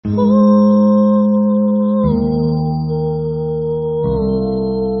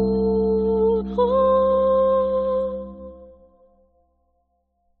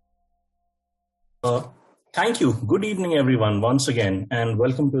Thank you. Good evening, everyone, once again, and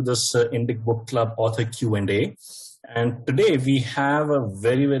welcome to this Indic Book Club author Q&A. And today we have a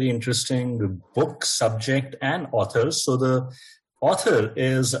very, very interesting book subject and author. So the author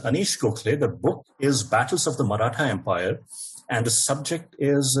is Anish Gokhale. The book is Battles of the Maratha Empire, and the subject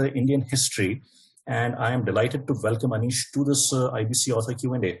is Indian history. And I am delighted to welcome Anish to this IBC author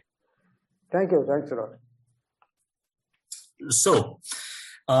Q&A. Thank you. Thanks a lot. So,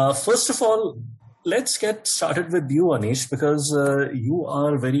 first of all, let's get started with you, Anish, because you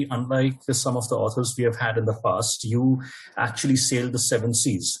are very unlike some of the authors we have had in the past. You actually sailed the seven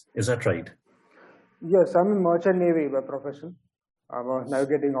seas. Is that right? Yes, I'm in merchant navy by profession. I'm a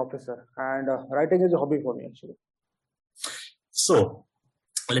navigating officer, and writing is a hobby for me, actually. So,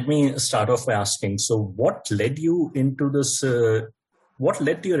 let me start off by asking, so what led you into this, what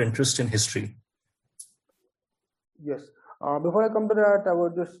led to your interest in history? Yes. Before I come to that, I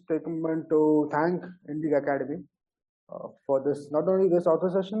would just take a moment to thank Indic Academy for this, not only this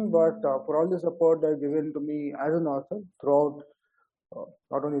author session, but for all the support they've given to me as an author throughout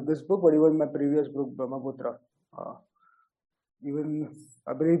not only this book, but even my previous book, Brahmaputra. Even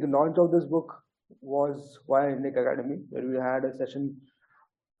I believe the launch of this book was via Indic Academy, where we had a session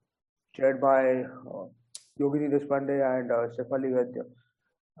chaired by Yogini Deshpande and Shefali Vaidya.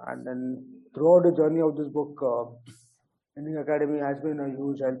 And then throughout the journey of this book, Indic Academy has been a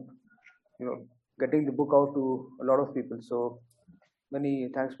huge help, getting the book out to a lot of people. So many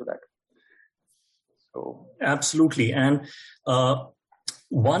thanks for that. So absolutely. And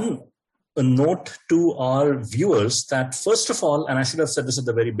one note to our viewers that, first of all, and I should have said this at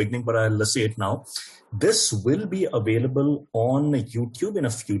the very beginning, but I'll say it now, this will be available on YouTube in a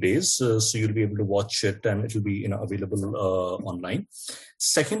few days. So you'll be able to watch it and it will be available online.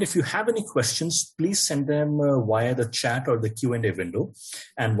 Second, if you have any questions, please send them via the chat or the Q&A window.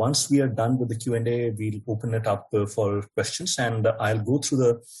 And once we are done with the Q&A, we'll open it up for questions, and I'll go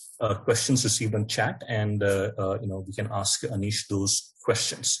through the questions received on chat, and we can ask Anish those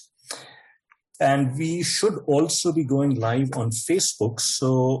questions. And we should also be going live on Facebook.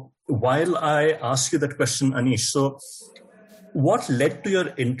 So while I ask you that question, Anish, so what led to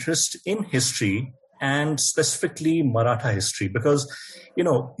your interest in history and specifically Maratha history? Because,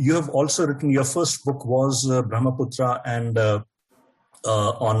 you have also written, your first book was Brahmaputra and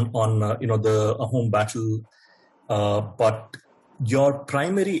on the Ahom battle, but your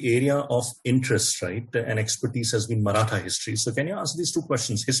primary area of interest, right, and expertise has been Maratha history. So can you answer these two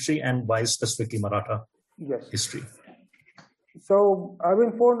questions, history and why specifically Maratha history? So I've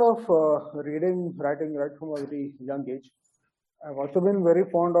been fond of reading, writing right from a very young age. I've also been very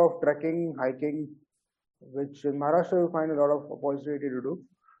fond of trekking, hiking, which in Maharashtra you find a lot of opportunity to do.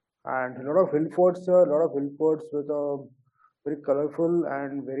 And a lot of hill forts with a very colorful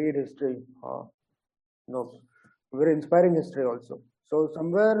and varied history. Very inspiring history also. So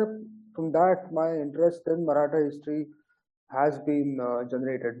somewhere from that, my interest in Maratha history has been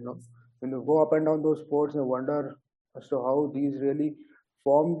generated. When you go up and down those forts, you wonder as to how these really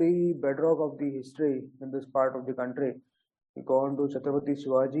form the bedrock of the history in this part of the country. You go on to Chhatrapati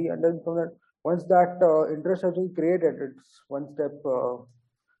Shivaji, and then from that, once that interest has been created, it's one step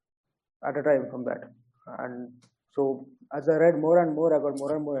at a time from that. And so as I read more and more, I got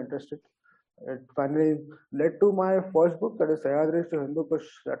more and more interested. It finally led to my first book, that is Sahyadris to Hindu Kush.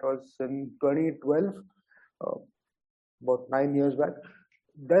 That was in 2012, about 9 years back.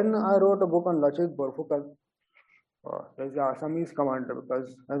 Then I wrote a book on Lachit Borphukan, as the Assamese commander,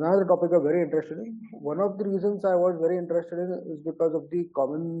 because another topic I'm very interested in. One of the reasons I was very interested in is because of the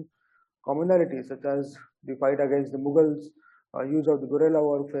commonalities, such as the fight against the Mughals, use of the guerrilla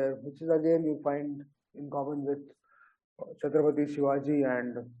warfare, which is again you find in common with Chhatrapati Shivaji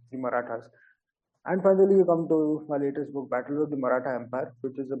and the Marathas. And finally, we come to my latest book, Battle of the Maratha Empire,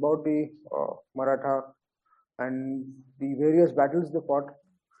 which is about the Maratha and the various battles they fought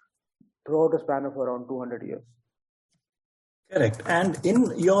throughout a span of around 200 years. Correct. And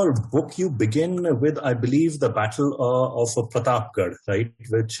in your book, you begin with, I believe, the Battle of Pratapgarh, right,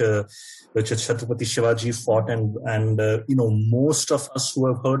 which Chhatrapati Shivaji fought, and most of us who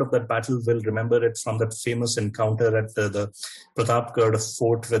have heard of that battle will remember it from that famous encounter at the Pratapgarh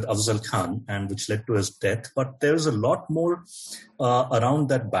fort with Afzal Khan, and which led to his death. But there is a lot more around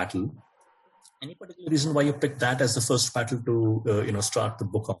that battle. Any particular reason why you picked that as the first battle to start the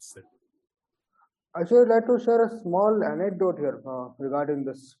book off with? Actually, I'd like to share a small anecdote here regarding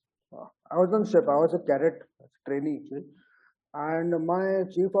this. I was on ship. I was a cadet trainee, actually, and my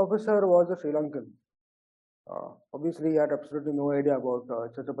chief officer was a Sri Lankan. Obviously, he had absolutely no idea about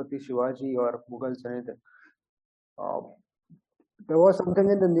Chhatrapati Shivaji or Mughals or anything. there was something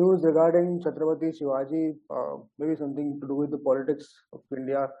in the news regarding Chhatrapati Shivaji, maybe something to do with the politics of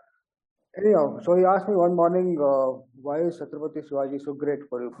India. Anyhow, so he asked me one morning, why is Chhatrapati Shivaji so great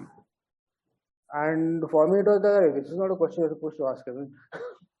for you people? And for me, it was that this is not a question you're supposed to ask him.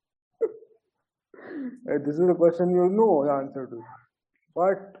 This is a question you know the answer to.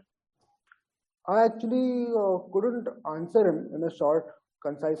 But I actually couldn't answer him in a short,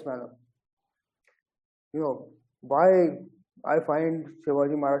 concise manner. Why I find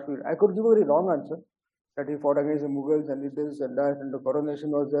Shivaji Maharaj. I could give a very long answer that he fought against the Mughals and did this and that, and the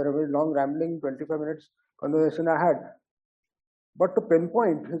coronation was there. A very long, rambling, 25 minutes conversation I had. But to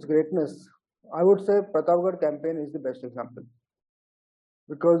pinpoint his greatness, I would say Pratapgarh campaign is the best example,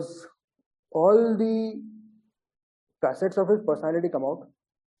 because all the facets of his personality come out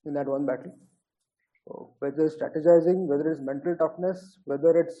in that one battle. So whether it's strategizing, whether it's mental toughness,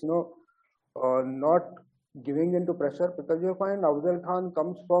 whether it's not giving into pressure, because you find Afzal Khan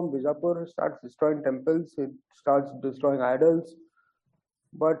comes from Bijapur, starts destroying temples, he starts destroying idols,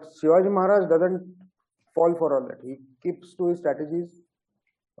 but Shivaji Maharaj doesn't fall for all that. He keeps to his strategies.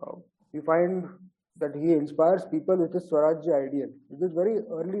 You find that he inspires people with his Swarajya ideal. It is very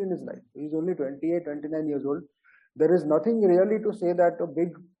early in his life. He's only 28, 29 years old. There is nothing really to say that a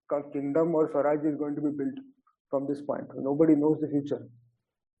big kingdom or Swaraj is going to be built from this point. Nobody knows the future.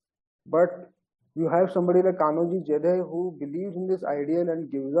 But you have somebody like Kanoji Jedhe who believes in this ideal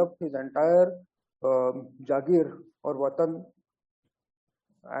and gives up his entire Jagir or Watan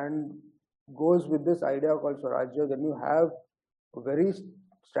and goes with this idea called Swarajya. Then you have a very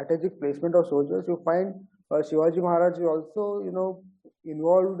strategic placement of soldiers. You find Shivaji Maharaj is also,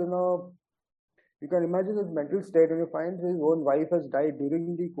 involved in you can imagine his mental state when you find his own wife has died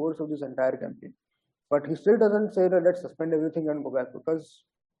during the course of this entire campaign. But he still doesn't say that let's suspend everything and go back, because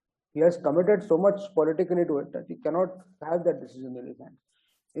he has committed so much politically to it that he cannot have that decision in his hand.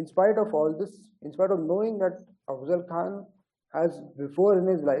 In spite of all this, in spite of knowing that Afzal Khan has before in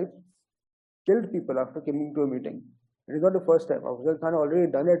his life killed people after coming to a meeting. It is not the first time. Afzal Khan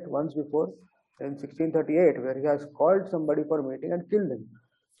already done it once before in 1638, where he has called somebody for a meeting and killed him.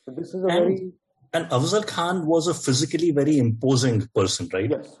 So this is And Afzal Khan was a physically very imposing person, right?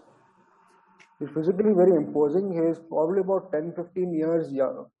 Yes. He's physically very imposing. He is probably about 10-15 years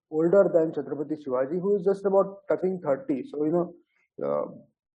older than Chhatrapati Shivaji, who is just about touching 30. So,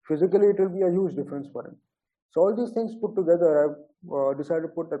 physically it will be a huge difference for him. So all these things put together, I've decided to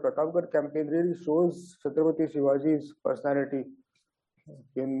put the Pratapgarh campaign really shows Chhatrapati Shivaji's personality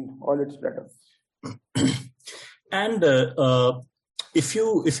in all its splendor. And if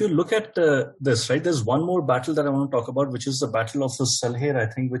you look at this, right, there's one more battle that I want to talk about, which is the Battle of the Salher, I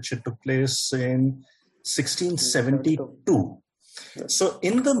think, which took place in 1672. Yes. So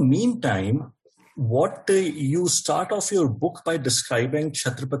in the meantime, you start off your book by describing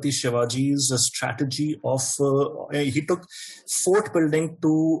Chhatrapati Shivaji's strategy of he took fort building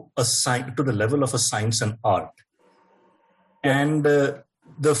to the level of a science and art, and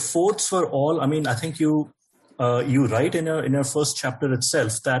the forts were all. I mean, I think you write in your first chapter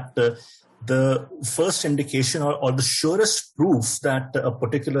itself that the first indication or the surest proof that a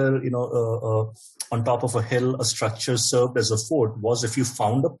particular on top of a hill a structure served as a fort was if you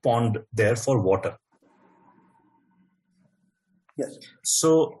found a pond there for water. Yes.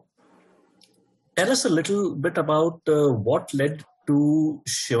 So tell us a little bit about what led to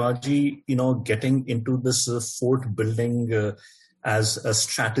Shivaji getting into this fort building as a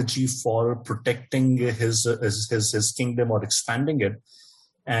strategy for protecting his kingdom or expanding it.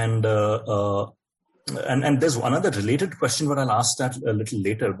 And there's another related question, but I'll ask that a little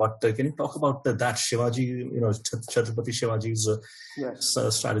later. But can you talk about that Shivaji, Chhatrapati Shivaji's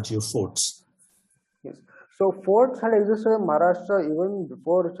strategy of forts? Yes. So forts had existed in Maharashtra even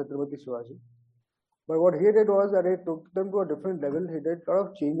before Chhatrapati Shivaji. But what he did was that he took them to a different level. He did a lot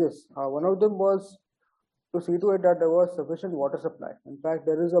of changes. One of them was to see to it that there was sufficient water supply. In fact,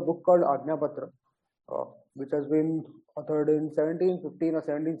 there is a book called Ajna Patra, which has been authored in 1715 or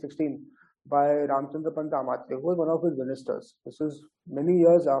 1716 by Ramchandra Pant Amatya, who was one of his ministers. This is many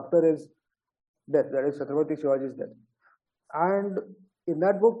years after his death, that is Chhatrapati Shivaji's death. And in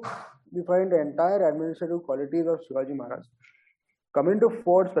that book, we find the entire administrative qualities of Shivaji Maharaj. Coming to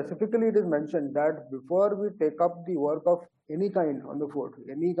fort, specifically it is mentioned that before we take up the work of any kind on the fort,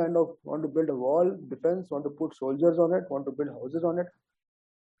 any kind of want to build a wall, defense, want to put soldiers on it, want to build houses on it,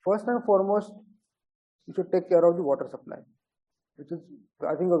 first and foremost, you should take care of the water supply, which is,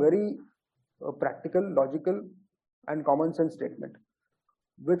 I think, a very practical, logical, and common sense statement,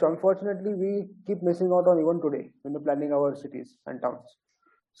 which unfortunately we keep missing out on even today when we're planning our cities and towns.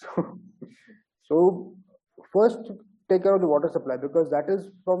 So first, take care of the water supply, because that is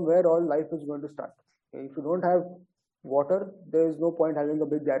from where all life is going to start. If you don't have water, there is no point having a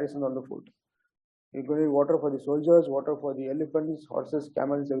big garrison on the fort. You're going to need water for the soldiers, water for the elephants, horses,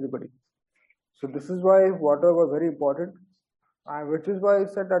 camels, everybody. So this is why water was very important, which is why I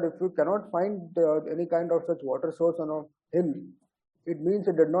said that if you cannot find any kind of such water source on a hill, it means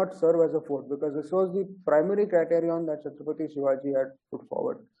it did not serve as a fort, because this was the primary criterion that Chhatrapati Shivaji had put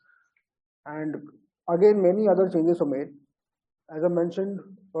forward. And again, many other changes were made. As I mentioned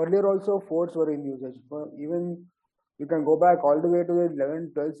earlier, also forts were in usage. Even you can go back all the way to the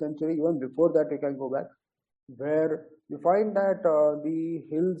 11th, 12th century. Even before that, you can go back, where you find that the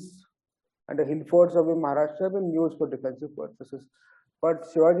hills and the hill forts of the Maharashtra have been used for defensive purposes. But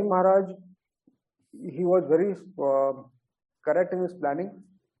Shivaji Maharaj, he was very correct in his planning.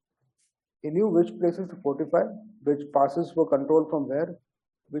 He knew which places to fortify, which passes for control from where,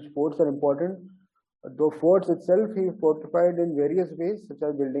 which forts are important. The forts itself, he fortified in various ways, such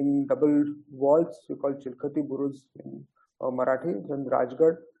as building double walls, we call Chilkhati Buruj in Marathi, then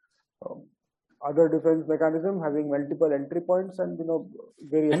Rajgarh, other defense mechanism having multiple entry points, and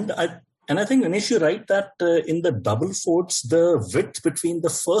various. And I think, Anish, you're right that in the double forts, the width between the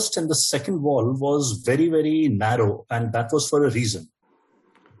first and the second wall was very, very narrow, and that was for a reason.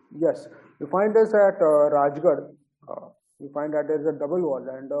 Yes, you find this at Rajgarh. You find that there's a double wall,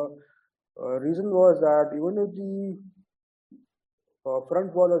 and reason was that even if the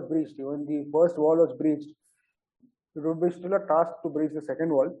front wall was breached, even the first wall was breached, it would be still a task to breach the second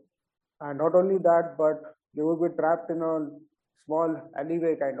wall. And not only that, but they would be trapped in a small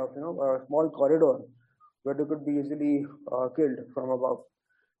alleyway, kind of, a small corridor where they could be easily killed from above.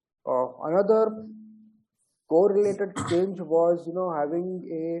 Another correlated change was, having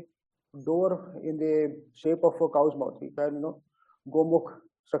a door in the shape of a cow's mouth. You can, Gomukh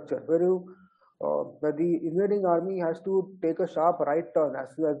structure, where the invading army has to take a sharp right turn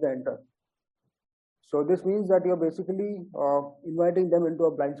as soon as they enter. So this means that you're basically inviting them into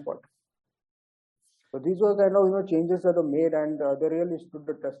a blind spot. So these were kind of changes that were made, and they really stood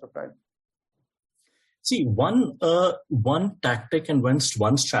the test of time. See, one tactic and one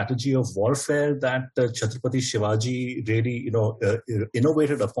strategy of warfare that Chhatrapati Shivaji really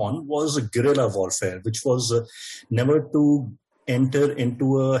innovated upon was guerrilla warfare, which was never to enter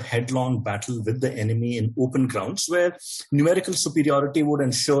into a headlong battle with the enemy in open grounds, where numerical superiority would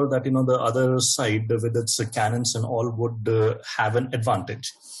ensure that the other side with its cannons and all would have an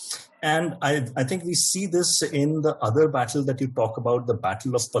advantage. And I think we see this in the other battle that you talk about, the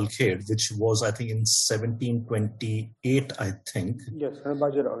Battle of Palkhed, which was, I think, in 1728, I think. Yes,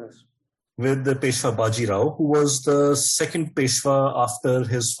 Bajirao, yes. With the Peshwa Bajirao, who was the second Peshwa after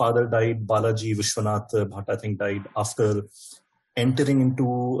his father died. Balaji Vishwanath Bhatt, I think, died after entering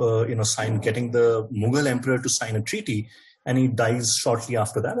into, getting the Mughal emperor to sign a treaty, and he dies shortly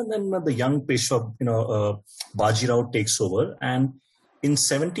after that. And then the young Peshwa, Bajirao takes over. And in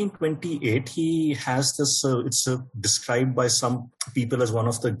 1728, he has this, it's described by some people as one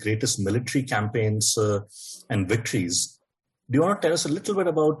of the greatest military campaigns and victories. Do you want to tell us a little bit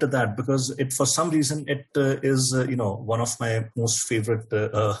about that? Because for some reason, it is, one of my most favorite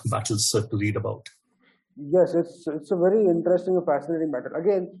battles to read about. Yes, it's a very interesting and fascinating battle.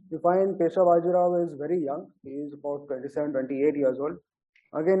 Again, you find Peshwa Bajirao is very young. He is about 27, 28 years old.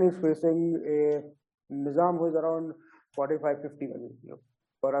 Again, he's facing a Nizam who is around 45, 50,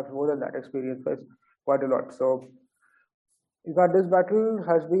 perhaps more than that, experience wise quite a lot. So, in fact, this battle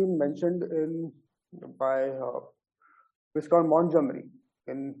has been mentioned by Viscount Montgomery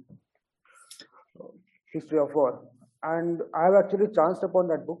in History of War, and I have actually chanced upon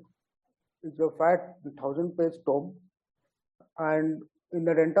that book. It's a fat 1,000-page tome, and in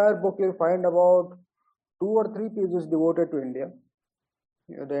that entire book, you'll find about 2 or 3 pages devoted to India.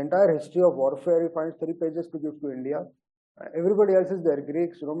 The entire history of warfare, you find 3 pages to give to India. Everybody else is there: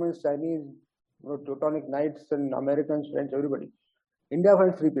 Greeks, Romans, Chinese, Teutonic Knights, and Americans, French, everybody. India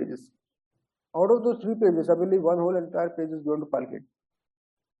finds 3 pages. Out of those 3 pages, I believe one whole entire page is given to Palkhed.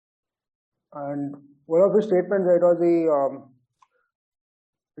 And one of his statements, it was the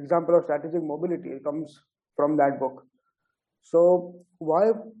example of strategic mobility. It comes from that book. So why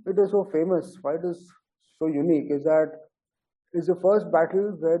it is so famous, why it is so unique, is that it's the first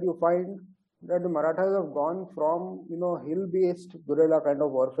battle where you find that the Marathas have gone from hill-based guerrilla kind of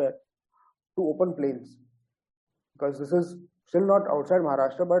warfare to open plains, because this is still not outside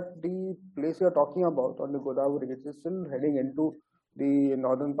Maharashtra, but the place you're talking about on the Godavari, it is still heading into the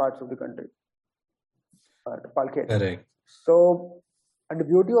northern parts of the country, Palkhed. Correct. So, and the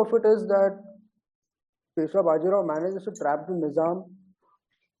beauty of it is that Peshwa Bajirao manages to trap the Nizam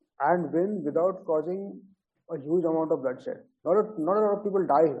and win without causing a huge amount of bloodshed. Not a lot of people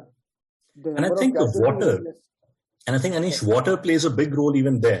die here. And I think water, and I think, Anish, water plays a big role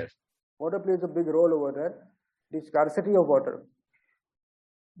even there. Water plays a big role over there. The scarcity of water.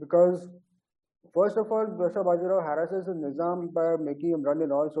 Because first of all, Pesha Bajirao harasses the Nizam by making him run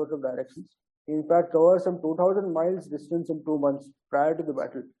in all sorts of directions. He in fact covers some 2,000 miles distance in 2 months prior to the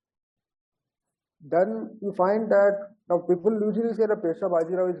battle. Then you find that now people usually say that Pesha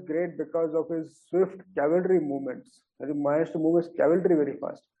Bajirao is great because of his swift cavalry movements. That he managed to move his cavalry very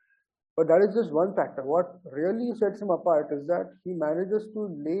fast. But that is just one factor. What really sets him apart is that he manages to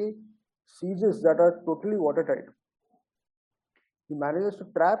lay sieges that are totally watertight. He manages to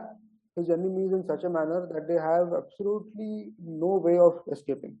trap his enemies in such a manner that they have absolutely no way of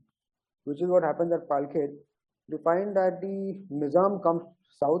escaping, which is what happens at Palkhed. We find that the Nizam comes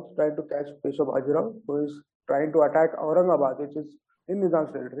south trying to catch Pesha Bajirao, who is trying to attack Aurangabad, which is in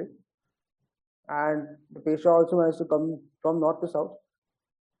Nizam's territory. And the Pesha also managed to come from north to south.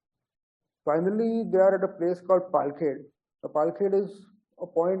 Finally, they are at a place called Palkhed. The Palkhed is a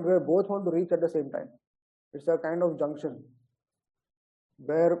point where both want to reach at the same time. It's a kind of junction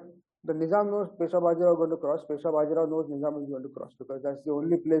where the Nizam knows Pesha Bajirao is going to cross, Pesha Bajirao knows Nizam is going to cross, because that's the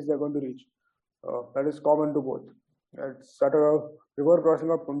only place they're going to reach. That is common to both. It's at a river crossing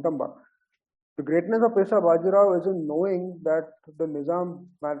of Puntamba. The greatness of Pesha Bajirao is in knowing that the Nizam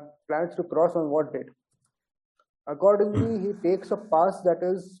plans to cross on what date. Accordingly, he takes a pass that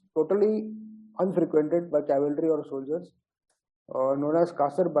is totally unfrequented by cavalry or soldiers, known as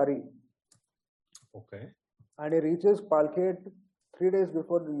Kasar Bari. Okay. And he reaches Palkhed 3 days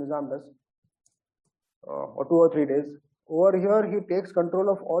before the Nizam does, or 2 or 3 days. Over here, he takes control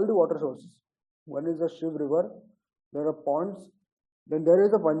of all the water sources. One is the Shiv River, there are ponds, then there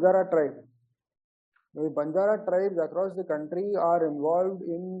is the Banjara tribe. The Banjara tribes across the country are involved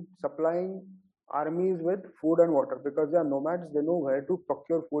in supplying armies with food and water, because they are nomads, they know where to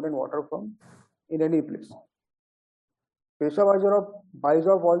procure food and water from in any place. Pesha Bajirao buys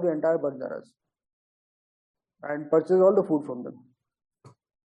off all the entire Banjaras and purchases all the food from them.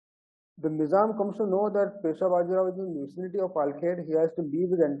 The Nizam comes to know that Pesha Bajirao is in the vicinity of Palkhed. He has to leave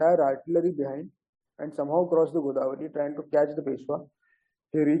his entire artillery behind and somehow cross the Godavari trying to catch the Peshwa.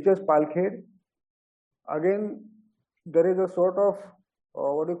 He reaches Palkhed. Again, there is a sort of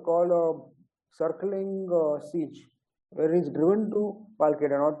what you call a circling siege, where he is driven to Palkhed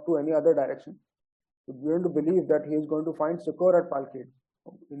and not to any other direction. He's going to believe that he is going to find succor at Palkhed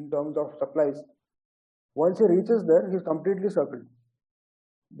in terms of supplies. Once he reaches there, he is completely circled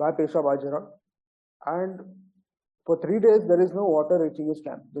by Pesha Bajirao, and for 3 days there is no water reaching his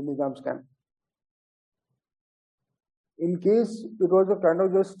camp, the Nizam's camp. In case it was a kind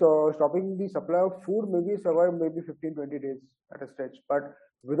of just stopping the supply of food, maybe survive maybe 15-20 days at a stretch. But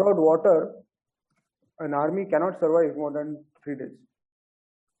without water, an army cannot survive more than 3 days.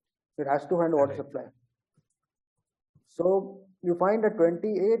 It has to find water supply. So you find that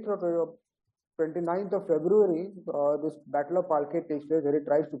 28th or 29th of February, this Battle of Palkhed takes place, where he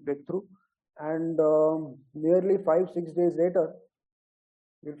tries to break through, and nearly 5-6 days later,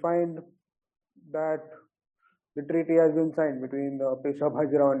 you find that the treaty has been signed between Pesha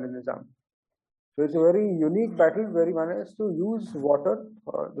Bajirao and the Nizam. So it's a very unique battle where he managed to use water,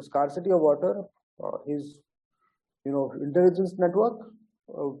 the scarcity of water, his intelligence network,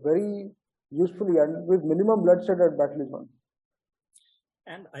 very usefully, and with minimum bloodshed that battle is won.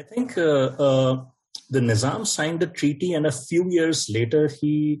 And I think the Nizam signed the treaty, and a few years later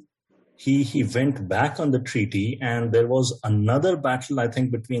he went back on the treaty, and there was another battle, I think,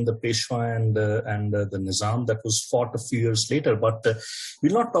 between the Peshwa and the Nizam that was fought a few years later. But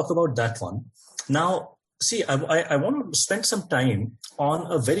we'll not talk about that one. Now, see, I want to spend some time on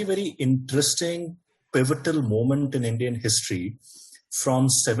a very, very interesting, pivotal moment in Indian history from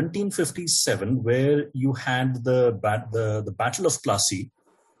 1757, where you had the Battle of Plassey,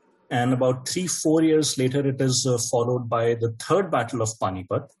 and about 3-4 years later, it is followed by the Third Battle of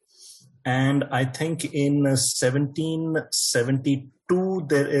Panipat. And I think in 1772,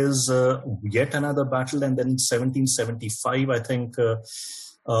 there is yet another battle. And then in 1775, I think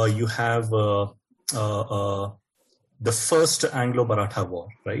you have the First Anglo-Maratha War,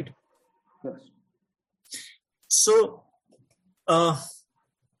 right? Yes. So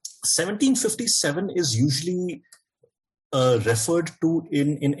 1757 is usually referred to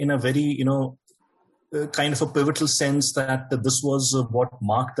in a very, kind of a pivotal sense, that this was what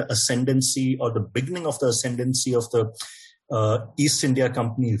marked the ascendancy or the beginning of the ascendancy of the East India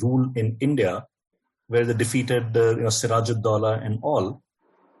Company rule in India, where they defeated Siraj-ud-Dawla and all.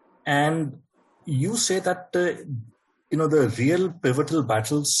 And you say that the real pivotal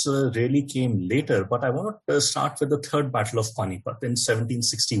battles really came later, but I want to start with the third battle of Panipat in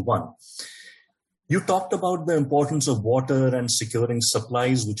 1761. You talked about the importance of water and securing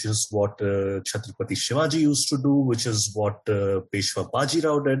supplies, which is what Chhatrapati Shivaji used to do, which is what Peshwa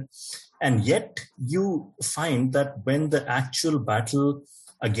Bajirao did. And yet you find that when the actual battle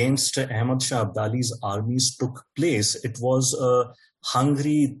against Ahmad Shah Abdali's armies took place, it was a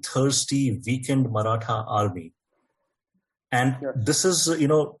hungry, thirsty, weakened Maratha army. And this is,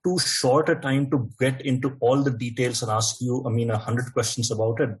 too short a time to get into all the details and ask you, 100 questions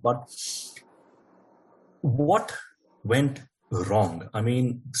about it. But what went wrong?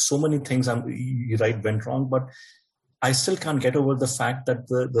 So many things went wrong, but I still can't get over the fact that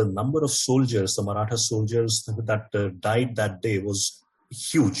the number of soldiers, the Maratha soldiers that died that day was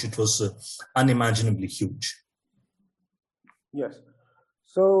huge. It was unimaginably huge. Yes.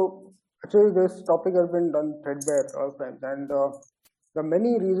 So actually this topic has been done threadbare all times, and there are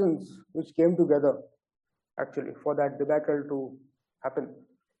many reasons which came together actually for that debacle to happen.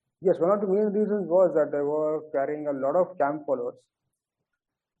 Yes, one of the main reasons was that they were carrying a lot of camp followers.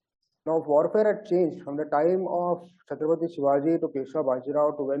 Now, warfare had changed from the time of Chhatrapati Shivaji to Peshwa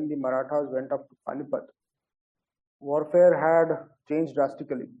Bajirao to when the Marathas went up to Panipat. Warfare had changed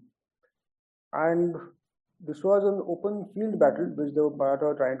drastically. And this was an open field battle which the Marathas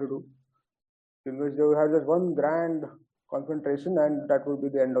were trying to do, in which they had just one grand confrontation and that would be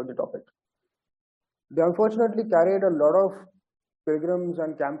the end of the topic. They unfortunately carried a lot of pilgrims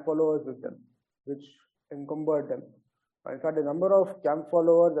and camp followers with them, which encumbered them. In fact, the number of camp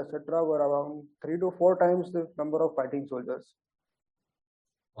followers, etc., were around 3 to 4 times the number of fighting soldiers.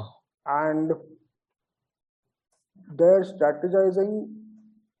 Wow. And their strategizing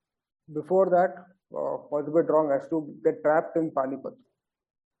before that was a bit wrong, as to get trapped in Panipat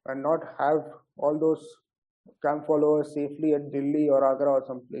and not have all those camp followers safely at Delhi or Agra or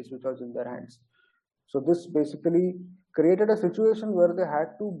some place which was in their hands. So this basically created a situation where they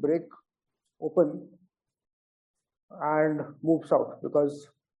had to break open and move south because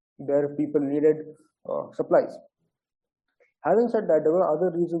their people needed supplies. Having said that, there were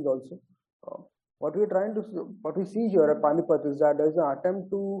other reasons also. What we see here at Panipat is that there is an attempt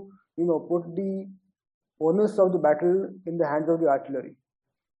to, put the onus of the battle in the hands of the artillery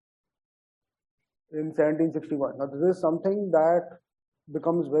in 1761. Now, this is something that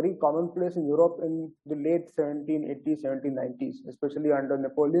becomes very commonplace in Europe in the late 1780s, 1790s, especially under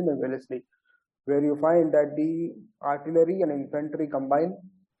Napoleon and Wellesley, where you find that the artillery and infantry combine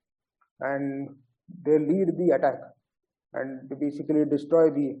and they lead the attack and they basically destroy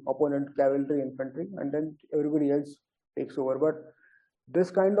the opponent cavalry infantry, and then everybody else takes over. But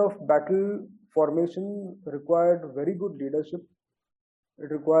this kind of battle formation required very good leadership. It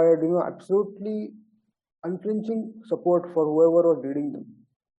required, absolutely unflinching support for whoever was leading them.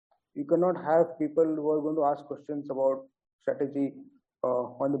 You cannot have people who are going to ask questions about strategy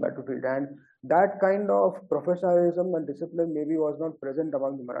on the battlefield, and that kind of professionalism and discipline maybe was not present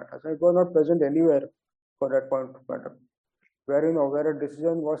among the Marathas. It was not present anywhere for that point of matter, where a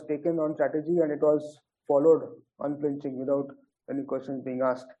decision was taken on strategy and it was followed unflinching without any questions being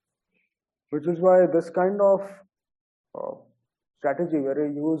asked. Which is why this kind of strategy, where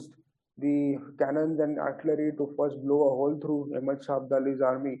he used the cannons and artillery to first blow a hole through Ahmad Shah Abdali's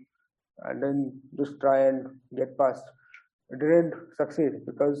army and then just try and get past, it didn't succeed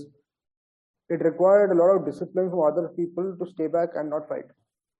because it required a lot of discipline from other people to stay back and not fight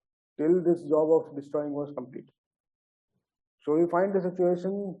till this job of destroying was complete. So we find the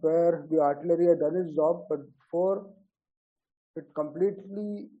situation where the artillery had done its job, but before it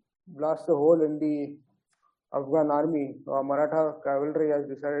completely blasts a hole in the Afghan army, Maratha cavalry has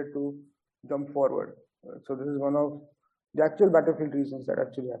decided to jump forward. So this is one of the actual battlefield reasons that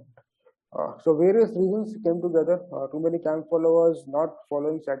actually happened. So various reasons came together. Too many camp followers, not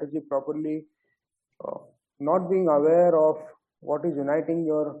following strategy properly, not being aware of what is uniting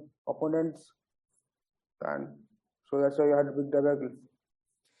your opponents, and so that's why you had a big debacle.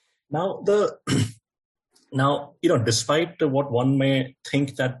 Now, despite what one may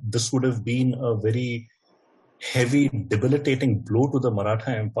think that this would have been a very heavy, debilitating blow to the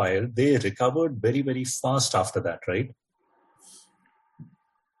Maratha Empire, they recovered very, very fast after that, right?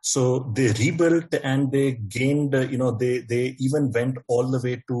 So they rebuilt and they gained, they even went all the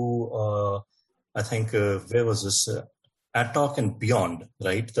way to, I think, where was this? Attock and beyond,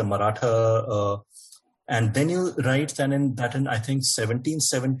 right? The Maratha, and then you write that in I think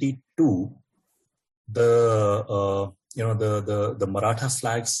 1772, the Maratha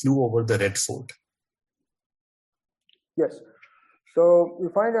flag flew over the Red Fort. Yes. So we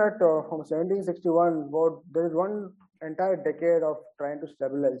find that from 1761, there is one entire decade of trying to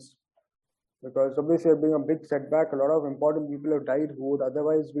stabilize, because obviously being a big setback, a lot of important people have died who would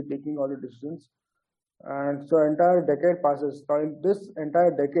otherwise be taking all the decisions. And so entire decade passes. Now in this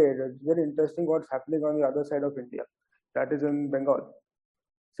entire decade, it's very interesting what's happening on the other side of India, that is in Bengal.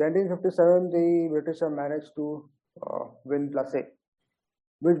 1757, the British have managed to win Plassey,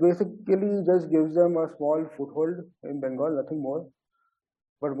 which basically just gives them a small foothold in Bengal, nothing more.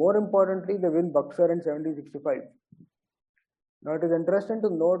 But more importantly, they win Buxar in 1765. Now it is interesting to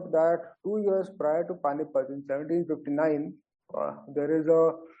note that 2 years prior to Panipat in 1759, there is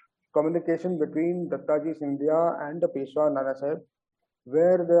a communication between Dattaji Scindia and the Peshwa Nana Sahib,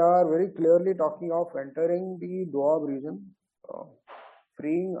 where they are very clearly talking of entering the Doab region,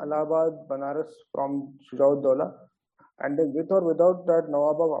 freeing Allahabad, Banaras from Shujaud and then with or without that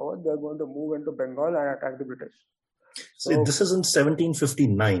Nawab of Awadh, they are going to move into Bengal and attack the British. So this is in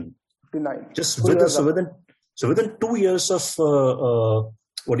 1759. 59. Just within 2 years of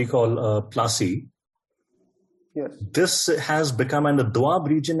Plassey, yes, this has become, and the Doab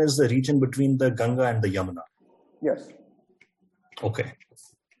region is the region between the Ganga and the Yamuna. Yes. Okay.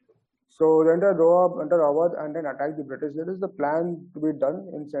 So they enter Doab, enter Awadh, and then attack the British. That is the plan to be done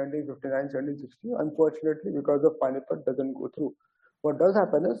in 1759, 1760. Unfortunately, because of Panipat, doesn't go through. What does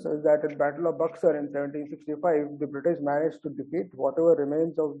happen is that in Battle of Buxar in 1765, the British managed to defeat whatever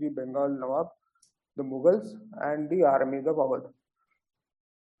remains of the Bengal Nawab, the Mughals, and the armies of Awadh.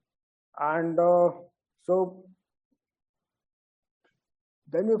 And so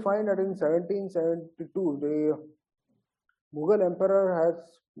then we find that in 1772, the Mughal emperor has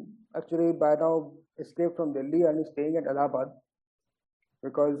actually by now escaped from Delhi and is staying at Allahabad.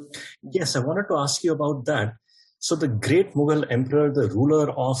 Because yes, I wanted to ask you about that. So the great Mughal emperor, the ruler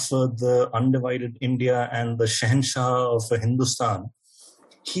of the undivided India and the Shahanshah of Hindustan,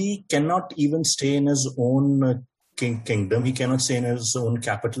 he cannot even stay in his own kingdom. He cannot stay in his own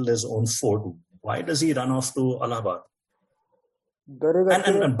capital, his own fort. Why does he run off to Allahabad?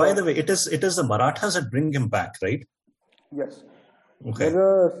 And by the way, it is the Marathas that bring him back, right? Yes. Okay.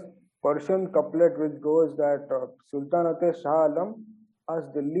 There's a Persian couplet which goes that Sultanate Shah Alam as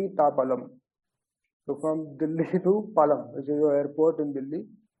Delhi Tap Alam. So from Delhi to Palam, which is the airport in Delhi,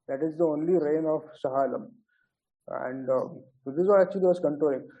 that is the only reign of Shah Alam. And so this was actually was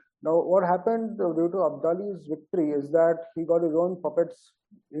controlling. Now what happened due to Abdali's victory is that he got his own puppets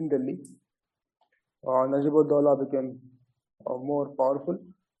in Delhi. Najib-ud-Dawla became more powerful.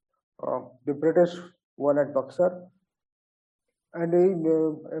 The British won at Buxar. And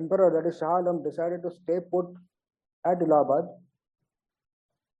the emperor, that is Shah Alam, decided to stay put at Allahabad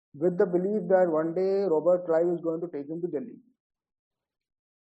with the belief that one day Robert Clive is going to take him to Delhi.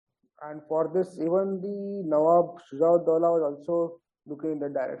 And for this, even the Nawab Shujaud-Dawla was also looking in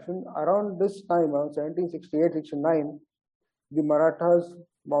that direction. Around this time, around 1768-69, the Marathas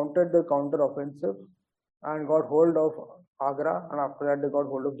mounted the counter-offensive and got hold of Agra, and after that they got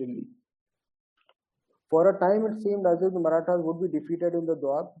hold of Delhi. For a time, it seemed as if the Marathas would be defeated in the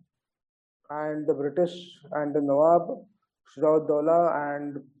Doab, and the British and the Nawab, Shujaud-Dawla,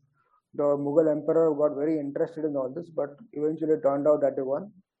 and the Mughal emperor got very interested in all this, but eventually it turned out that they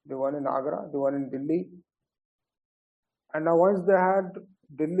won. They won in Agra, they won in Delhi. And now once they had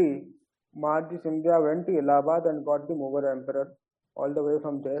Delhi, Mahadji Scindia went to Allahabad and got the Mughal emperor all the way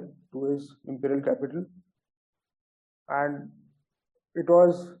from there to his imperial capital. And it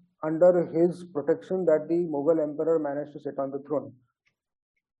was under his protection that the Mughal emperor managed to sit on the throne.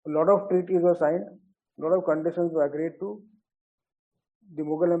 A lot of treaties were signed, a lot of conditions were agreed to. The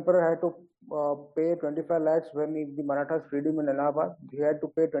Mughal emperor had to pay 25 lakhs when the Marathas freed him in Allahabad. He had to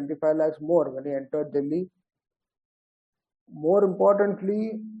pay 25 lakhs more when he entered Delhi. More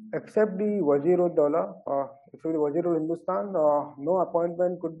importantly, except the Wazir-ud-Dawla, except the Wazir-ul-Hindustan, no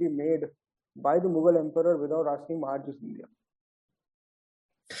appointment could be made by the Mughal emperor without asking Mahadji Scindia.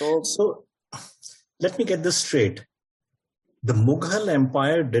 So let me get this straight. The Mughal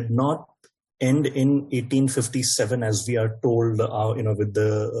Empire did not end in 1857, as we are told,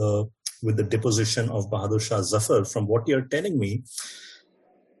 with the deposition of Bahadur Shah Zafar. From what you're telling me,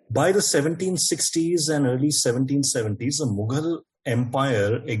 by the 1760s and early 1770s, the Mughal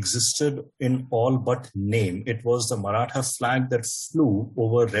Empire existed in all but name. It was the Maratha flag that flew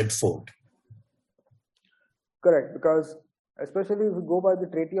over Red Fort. Correct, because especially if we go by the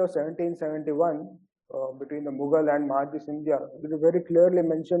Treaty of 1771 between the Mughal and Mahadji Scindia, it is very clearly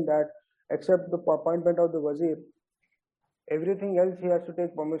mentioned that except the appointment of the Wazir, everything else he has to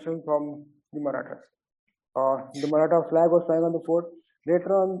take permission from the Marathas. The Maratha flag was flying on the fort.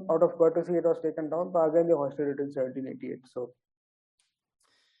 Later on, out of courtesy, it was taken down, but again they hoisted it in 1788. So,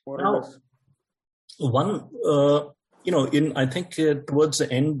 more or less. I think towards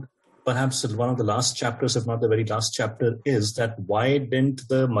the end, perhaps one of the last chapters, if not the very last chapter, is that why didn't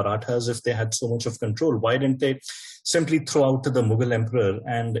the Marathas, if they had so much of control, why didn't they simply throw out the Mughal emperor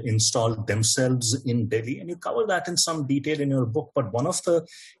and install themselves in Delhi? And you cover that in some detail in your book, but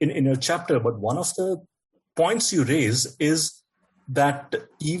in your chapter, but one of the points you raise is that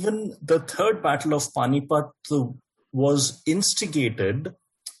even the third battle of Panipat was instigated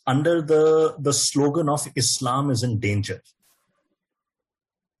under the slogan of Islam is in danger.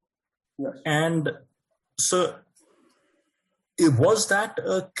 Yes. And so was that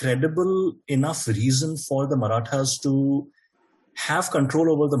a credible enough reason for the Marathas to have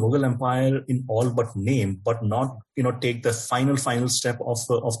control over the Mughal Empire in all but name, but not, take the final step of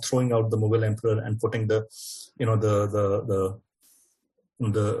throwing out the Mughal emperor and putting the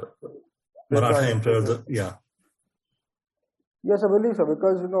Maratha emperor, yeah. Yes, I believe so,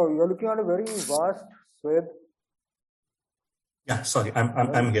 because you're looking at a very vast swathe. Yeah, sorry,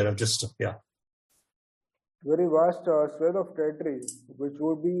 I'm here. I'm just very vast swathe of territory, which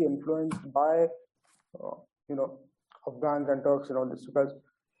would be influenced by Afghans and Turks and all this. Because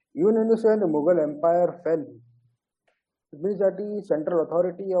even when you say the Mughal Empire fell, it means that the central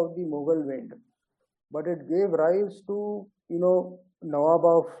authority of the Mughal waned, but it gave rise to Nawab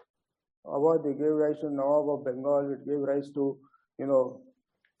of Awadh, it gave rise to Nawab of Bengal, it gave rise to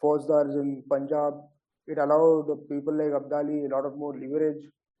Fauzdars in Punjab. It allowed people like Abdali a lot of more leverage.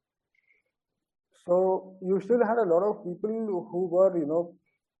 So you still had a lot of people who were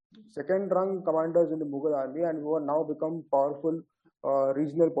second-rung commanders in the Mughal army and who are now become powerful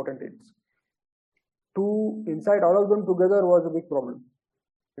regional potentates. To incite all of them together was a big problem,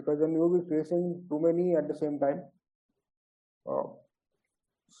 because then you will be facing too many at the same time.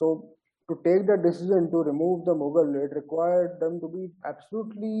 So to take the decision to remove the Mughal, it required them to be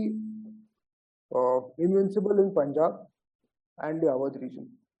absolutely invincible in Punjab and the Awadh region,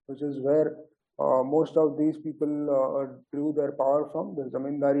 which is where most of these people drew their power from. The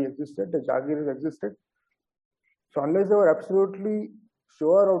Zamindari existed, the Jagirs existed. So unless they were absolutely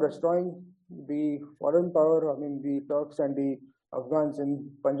sure of destroying the foreign power, the Turks and the Afghans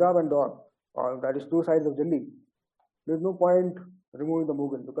in Punjab and Doab, that is two sides of Delhi, there's no point removing the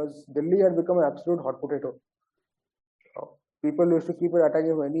Mughal, because Delhi had become an absolute hot potato. People used to keep it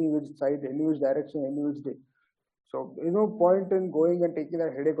attacking from any which side, any which direction, any which day. So there's no point in going and taking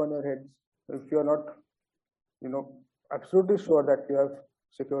that headache on your heads if you're not, absolutely sure that you have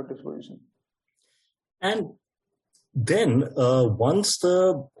secured this position. And then once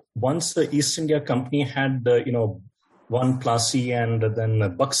the East India Company had won Plassey and then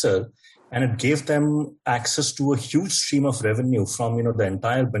Buxar, and it gave them access to a huge stream of revenue from the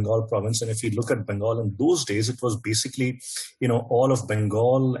entire Bengal province. And if you look at Bengal in those days, it was basically all of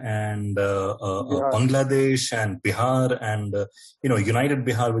Bengal and Bangladesh and Bihar and United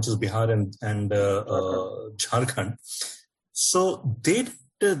Bihar, which is Bihar and Jharkhand. So they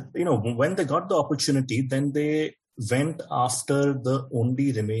when they got the opportunity, then they went after the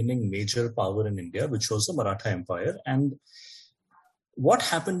only remaining major power in India, which was the Maratha Empire. And what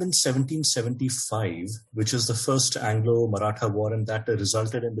happened in 1775, which is the first Anglo-Maratha war, and that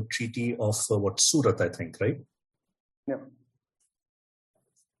resulted in the Treaty of Surat, I think, right? Yeah.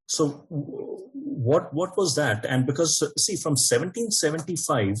 So what was that? And because, see, from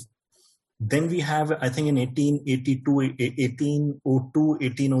 1775, then we have, I think in 1882, 1802,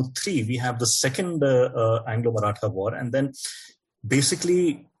 1803, we have the second Anglo-Maratha war. And then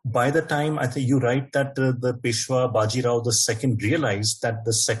basically, by the time, I think you write that the Peshwa Bajirao II realized that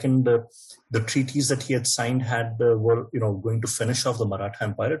the treaties that he had signed were going to finish off the Maratha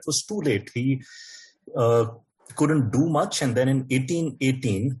Empire, it was too late. He couldn't do much, and then in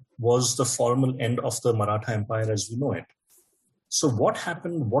 1818 was the formal end of the Maratha Empire as we know it. So what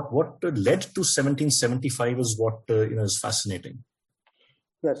happened? What led to 1775 is what is fascinating.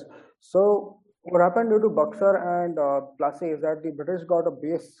 Yes. So what happened due to Buxar and Plassey is that the British got a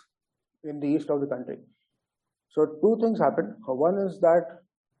base in the east of the country. So two things happened. One is that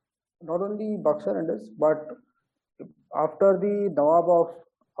not only Buxar and this, but after the Nawab of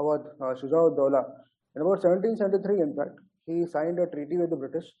Awadh, Shuja-ud-Dawla, in about 1773, in fact, he signed a treaty with the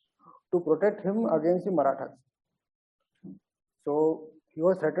British to protect him against the Marathas. So he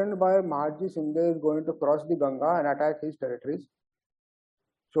was threatened by Mahatji Shinde is going to cross the Ganga and attack his territories.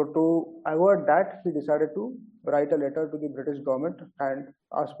 So to avoid that, he decided to write a letter to the British government and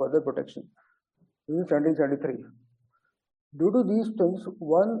ask for their protection. This is 1773. Due to these things,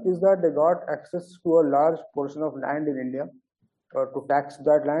 one is that they got access to a large portion of land in India, to tax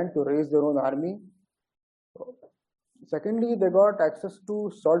that land, to raise their own army. Secondly, they got access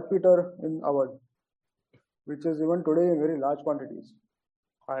to saltpeter in Awadh. which is even today in very large quantities,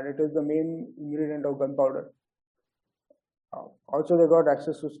 and it is the main ingredient of gunpowder. Also, they got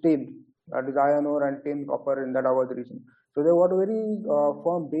access to steel, that is iron ore and tin, copper in that Awadh region. So they got a very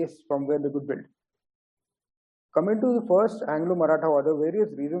firm base from where they could build. Coming to the first Anglo-Maratha War, there are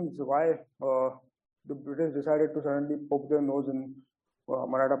various reasons why the British decided to suddenly poke their nose in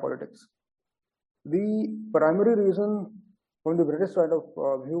Maratha politics. The primary reason from the British side of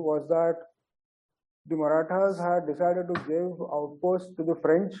view was that the Marathas had decided to give outposts to the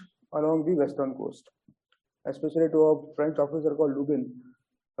French along the western coast, especially to a French officer called Lubin.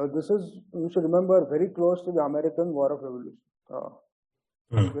 This is, you should remember, very close to the American War of Revolution.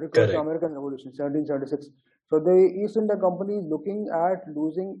 Very close to American Revolution, 1776. So the East India Company is looking at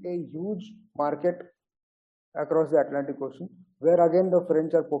losing a huge market across the Atlantic Ocean, where again the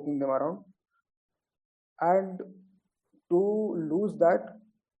French are poking them around. And to lose that,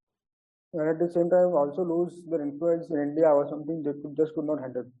 and at the same time also lose their influence in India was something they could not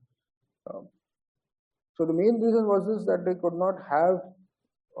handle. So the main reason was this, that they could not have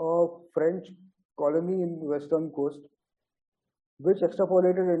a French colony in the western coast, which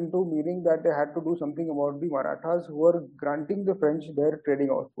extrapolated into meaning that they had to do something about the Marathas who were granting the French their trading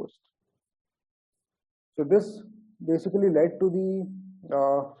outposts. So this basically led to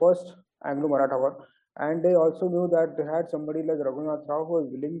the first Anglo-Maratha War, and they also knew that they had somebody like Raghunath Rao who was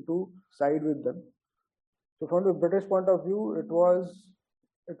willing to side with them. So from the British point of view, it was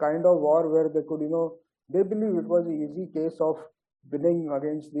a kind of war where they could, they believe it was an easy case of winning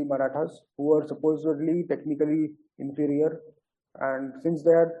against the Marathas, who were supposedly technically inferior. And since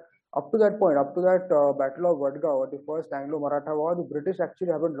they had, up to that point, up to that Battle of Vadgaon, the first Anglo-Maratha War, the British actually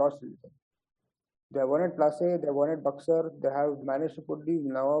haven't lost anything. They won at Plassey, they won at Buxar, they have managed to put the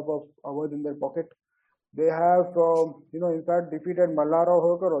Nawab of Awadh in their pocket. They have, in fact, defeated Mallarao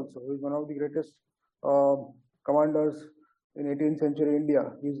Holkar also, who is one of the greatest commanders in 18th century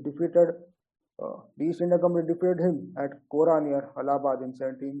India. He's defeated, the East India Company defeated him at Kora near Allahabad in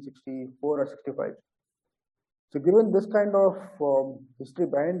 1764 or 65. So given this kind of history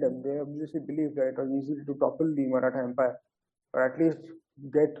behind them, they obviously believe that it was easy to topple the Maratha Empire, or at least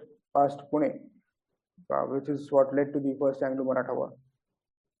get past Pune, which is what led to the first Anglo-Maratha War.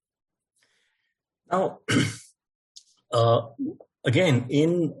 Now, again,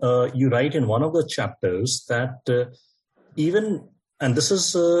 you write in one of the chapters that even, and this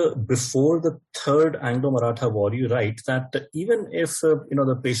is before the third Anglo-Maratha War, you write that even if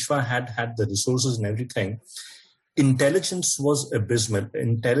the Peshwa had the resources and everything, intelligence was abysmal.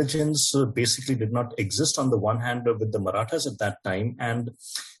 Intelligence basically did not exist on the one hand with the Marathas at that time, and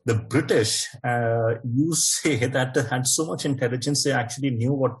the British, you say that they had so much intelligence they actually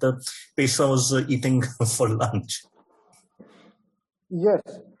knew what the Peshwa was eating for lunch. Yes.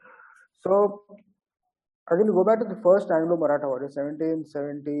 So again, to go back to the first Anglo-Maratha War,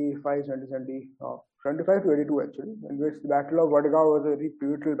 1775, 75 to 82 actually, in which the Battle of Vadgaon was a very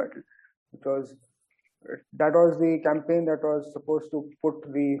pivotal battle, because that was the campaign that was supposed to put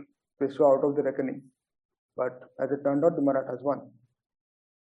the Peshwa out of the reckoning. But as it turned out, the Marathas won.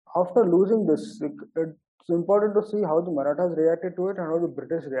 After losing this, it's important to see how the Marathas reacted to it and how the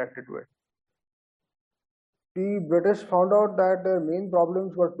British reacted to it. The British found out that their main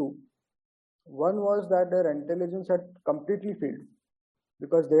problems were two. One was that their intelligence had completely failed,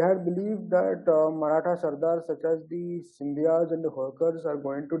 because they had believed that Maratha Sardars such as the Scindias and the Holkars are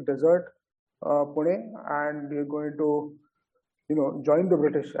going to desert Pune, and they're going to, join the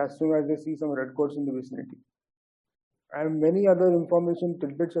British as soon as they see some redcoats in the vicinity. And many other information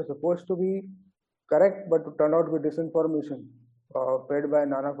tidbits are supposed to be correct, but to turn out to be disinformation fed by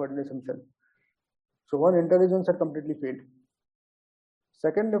Nana Fadnis himself. So one, intelligence had completely failed.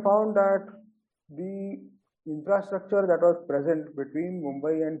 Second, they found that the infrastructure that was present between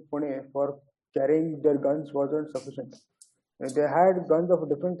Mumbai and Pune for carrying their guns wasn't sufficient. They had guns of a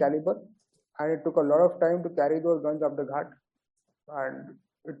different caliber, and it took a lot of time to carry those guns up the Ghat, and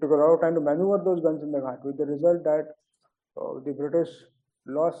it took a lot of time to maneuver those guns in the Ghat, with the result that the British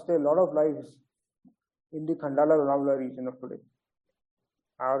lost a lot of lives in the Khandala-Lonavala region of today,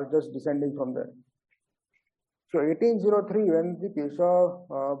 or just descending from there. So 1803, when the Peshwa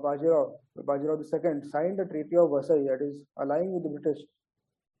Bajirao II signed the Treaty of Vasai, that is allying with the British,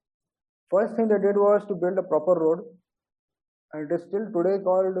 first thing they did was to build a proper road, and it is still today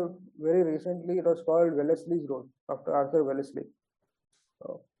called, very recently it was called Wellesley's Road, after Arthur Wellesley.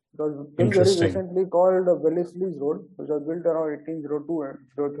 It was very recently called Wellesley's Road, which was built around 1802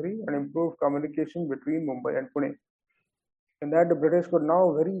 and 03 and improved communication between Mumbai and Pune. In that, the British could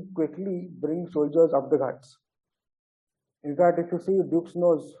now very quickly bring soldiers up the Ghats. In fact, if you see Duke's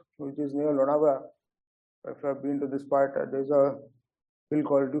Nose, which is near Lonavala, If you have been to this part, there's a hill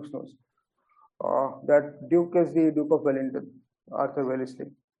called Duke's Nose. That Duke is the Duke of Wellington, Arthur Wellesley.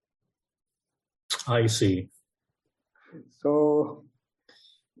 I see. So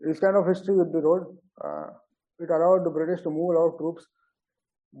this kind of history with the road, it allowed the British to move a lot of troops.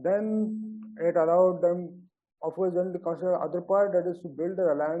 Then it allowed them, of course, then to consider other part, that is to build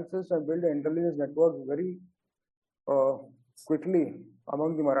the alliances and build the intelligence network very quickly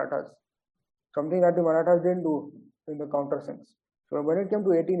among the Marathas. Something that the Marathas didn't do in the counter sense. So when it came to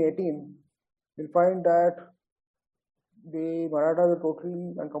 1818, you'll find that the Marathas were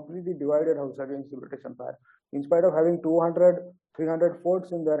totally and completely divided house against the British Empire. In spite of having 200, 300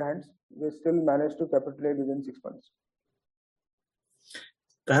 forts in their hands, they still managed to capitulate within 6 months.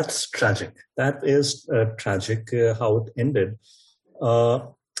 That's tragic. That is tragic how it ended.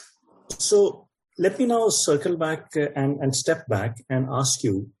 So let me now circle back and step back and ask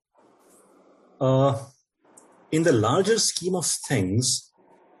you, in the larger scheme of things,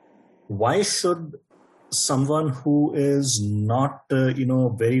 why should someone who is not,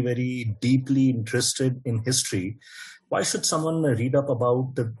 very, very deeply interested in history, why should someone read up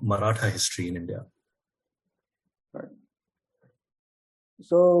about the Maratha history in India? Right.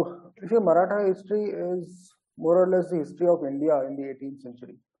 So, you see, Maratha history is more or less the history of India in the 18th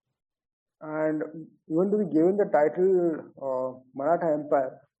century. And even to be given the title Maratha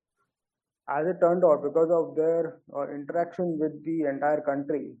Empire, as it turned out, because of their interaction with the entire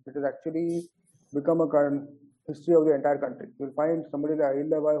country, it has actually become a history of the entire country. You'll find somebody like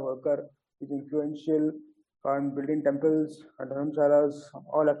Ahilyabai Holkar is influential on building temples and dharamshalas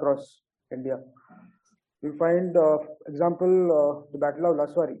all across India. You find, example, the Battle of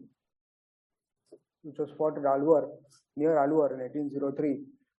Laswari, which was fought at Alwar, near Alwar in 1803.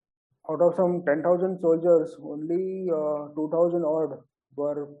 Out of some 10,000 soldiers, only 2,000 odd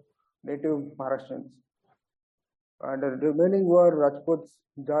were native Maharashtrians. And the remaining were Rajputs,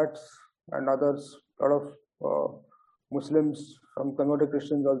 Jats, and others, a lot of Muslims, some converted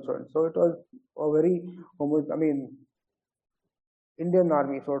Christians also. And so it was a very, Indian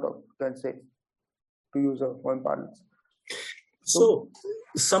army, sort of, you can say, to use one parlance. So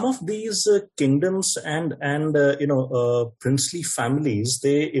some of these kingdoms and princely families,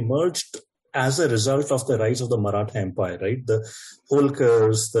 they emerged as a result of the rise of the Maratha Empire, right? The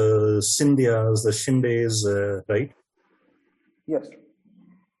Holkars, the Scindias, the Shindes, right? Yes.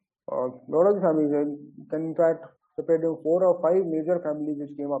 A lot of the families, can in fact separate 4 or 5 major families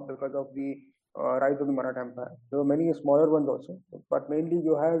which came up because of the rise of the Maratha Empire. There were many smaller ones also, but mainly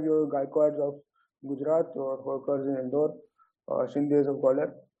you have your Gaikwads of Gujarat or Holkars in Indore, Shindes of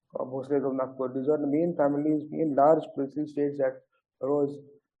Gwalior, Bhosles of Nagpur. These are the main families, main large princely states that arose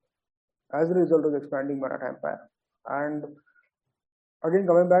as a result of the expanding Maratha Empire. And again,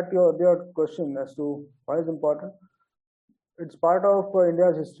 coming back to your question as to why it's important, it's part of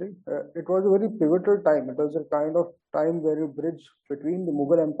India's history. It was a very pivotal time. It was a kind of time where you bridge between the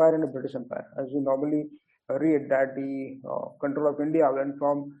Mughal Empire and the British Empire. As you normally read that the control of India went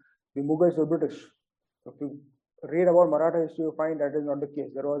from the Mughals to the British. If you read about Maratha history, you find that is not the case.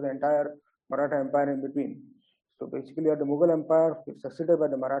 There was an entire Maratha Empire in between. So basically, the Mughal Empire succeeded by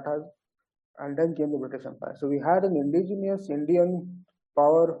the Marathas, and then came the British Empire. So we had an indigenous Indian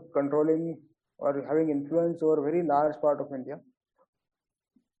power controlling or having influence over a very large part of India,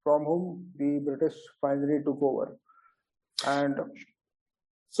 from whom the British finally took over. And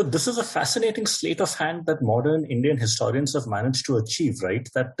so this is a fascinating sleight of hand that modern Indian historians have managed to achieve, right?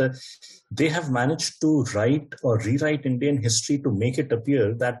 That they have managed to write or rewrite Indian history to make it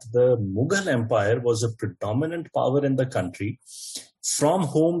appear that the Mughal Empire was a predominant power in the country, from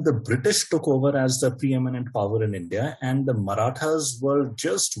whom the British took over as the preeminent power in India, and the Marathas were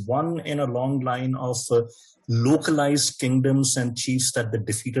just one in a long line of localized kingdoms and chiefs that they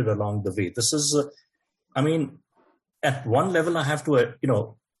defeated along the way. This is, at one level, I have to,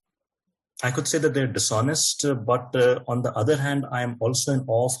 I could say that they're dishonest, but on the other hand, I am also in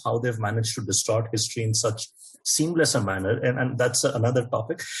awe of how they've managed to distort history in such seamless a manner, and that's another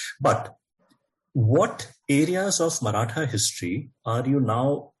topic. But what areas of Maratha history are you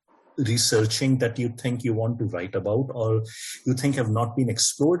now researching that you think you want to write about, or you think have not been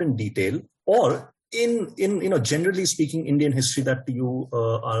explored in detail, or in generally speaking, Indian history that you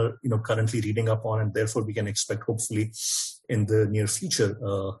are currently reading up on, and therefore we can expect hopefully in the near future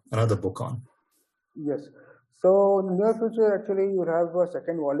another book on? Yes. So in the near future, actually, you have a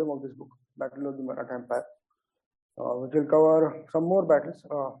second volume of this book, Battle of the Maratha Empire, which will cover some more battles.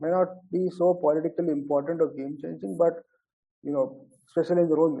 May not be so politically important or game changing, but especially in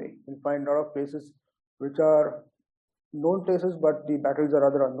their own way, you'll find a lot of places which are known places, but the battles are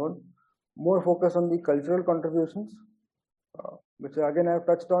rather unknown. more focus on the cultural contributions, which again I've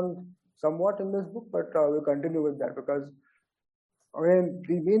touched on somewhat in this book, but we'll continue with that because again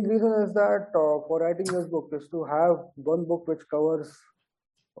the main reason is that for writing this book is to have one book which covers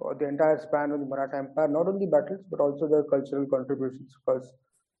the entire span of the Maratha Empire, not only battles but also their cultural contributions. Because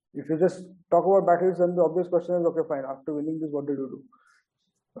if you just talk about battles, then the obvious question is, okay, fine, after winning this, what did you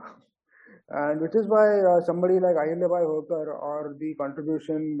do? And which is why somebody like Ahilyabai Holkar or the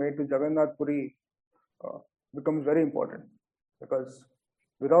contribution made to Jagannath Puri becomes very important, because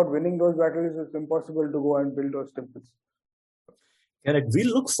without winning those battles, it's impossible to go and build those temples. Correct. We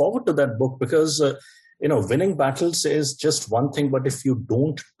look forward to that book because, winning battles is just one thing, but if you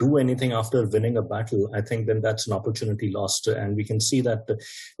don't do anything after winning a battle, I think then that's an opportunity lost. And we can see that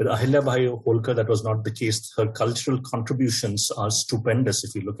with Ahilyabai Holkar, that was not the case. Her cultural contributions are stupendous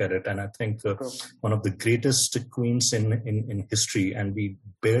if you look at it. And I think one of the greatest queens in history, and we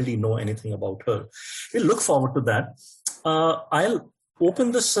barely know anything about her. We look forward to that. I'll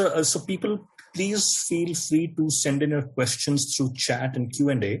open this so people please feel free to send in your questions through chat and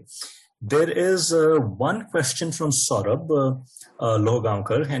Q&A. There is one question from Saurabh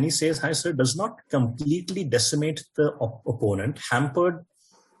Lohgaonkar, and he says, "Hi sir, does not completely decimate the opponent hampered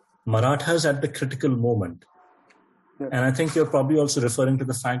Marathas at the critical moment?" Yeah. And I think you're probably also referring to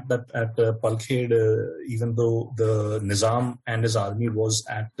the fact that at Palkhed, even though the Nizam and his army was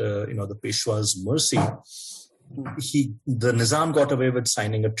at the Peshwa's mercy, the Nizam got away with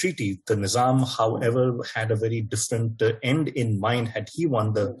signing a treaty. The Nizam, however, had a very different end in mind had he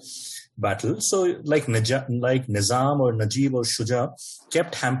won the battle. So like Nizam or Najib or Shuja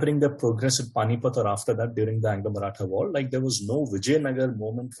kept hampering their progress at Panipat or after that during the Anglo-Maratha War. Like there was no Vijayanagar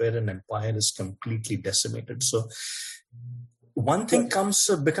moment where an empire is completely decimated. So one thing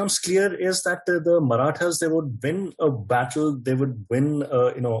becomes clear is that the Marathas, they would win a battle, they would win,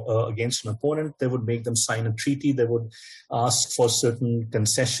 against an opponent, they would make them sign a treaty, they would ask for certain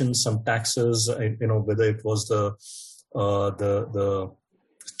concessions, some taxes, whether it was the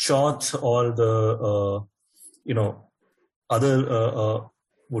Chauth or the, other,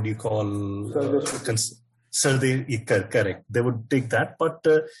 what do you call, correct. They would take that, but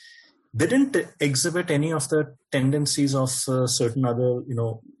they didn't exhibit any of the tendencies of certain other,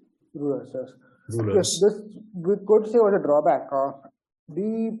 rulers. Yes, this we could say was a drawback.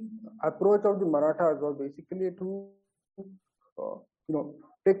 The approach of the Marathas was basically to,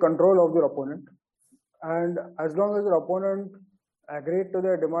 take control of their opponent, and as long as their opponent agreed to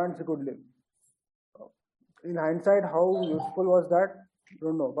their demands, he could live. In hindsight, how useful was that? I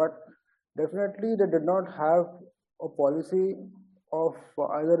don't know, but definitely they did not have a policy of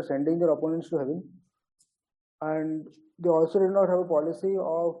either sending their opponents to heaven, and they also did not have a policy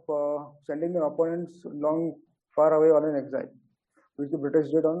of sending their opponents far away on an exile, which the British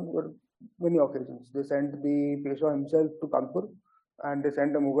did on many occasions. They sent the Peshwa himself to Kanpur, and they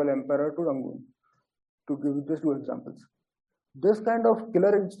sent the Mughal emperor to Rangoon, to give just two examples. This kind of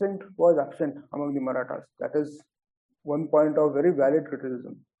killer instinct was absent among the Marathas. That is one point of very valid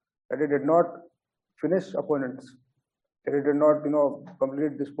criticism, that they did not finish opponents. They did not,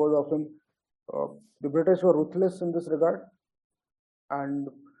 completely dispose of them. The British were ruthless in this regard, and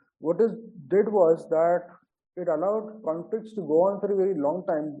what it did was that it allowed conflicts to go on for a very long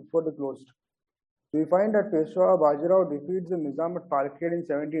time before they closed. We find that Peshwa Bajirao defeats the Nizam at Palkhed in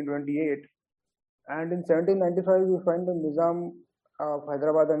 1728, and in 1795 we find the Nizam of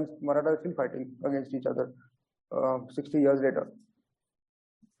Hyderabad and Maratha still fighting against each other 60 years later.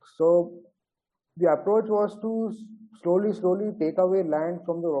 So the approach was to slowly take away land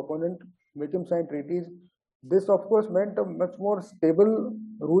from the opponent, make him sign treaties. This, of course, meant a much more stable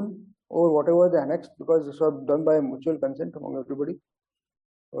rule over whatever they annexed, because this was done by mutual consent among everybody.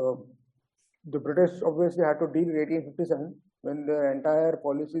 The British obviously had to deal with 1857 when the entire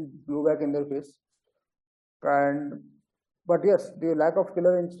policy blew back in their face. But yes, the lack of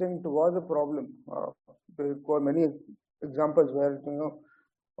killer instinct was a problem. There were many examples where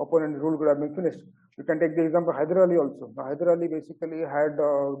opponent rule could have been finished. You can take the example of Hyder Ali also. Hyder Ali basically had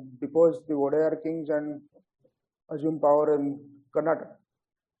deposed the Wadayar kings and assumed power in Karnataka.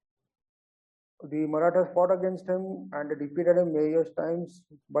 The Marathas fought against him and they defeated him various times,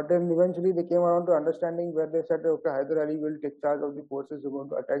 but then eventually they came around to understanding where they said, okay, Hyder Ali will take charge of the forces who are going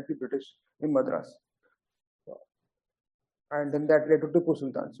to attack the British in Madras. And then that led to Tipu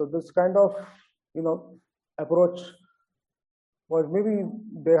Sultan. So this kind of, approach was, maybe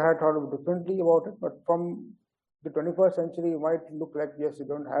they had thought differently about it, but from the 21st century, it might look like, yes, you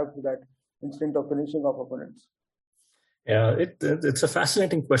don't have that instinct of finishing off opponents. Yeah, it's a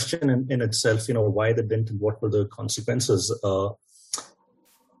fascinating question in itself, why they didn't and what were the consequences.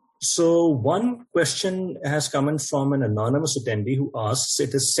 So one question has come in from an anonymous attendee who asks,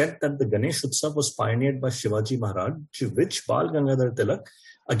 it is said that the Ganesh Utsav was pioneered by Shivaji Maharaj, which Bal Gangadhar Tilak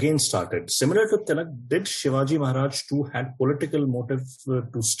again started. Similar to Tilak, did Shivaji Maharaj too had political motive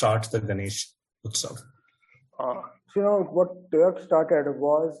to start the Ganesh Utsav? What Tilak started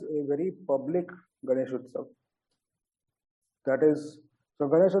was a very public Ganesh Utsav. That is, so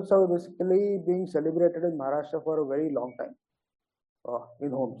Ganesh Utsav is basically being celebrated in Maharashtra for a very long time. In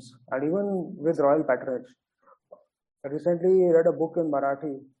homes and even with royal patronage. I recently read a book in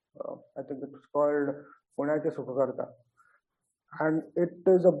Marathi, I think it's called Punyache Sukhakarta, and it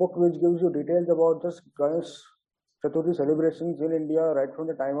is a book which gives you details about just Ganesh Chaturthi celebrations in India right from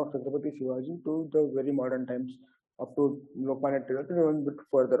the time of Chhatrapati Shivaji to the very modern times up to Lokmanya Tilak and even a bit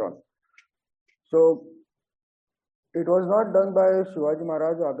further on. So it was not done by Shivaji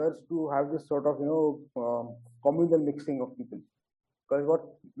Maharaj or others to have this sort of communal mixing of people. Because what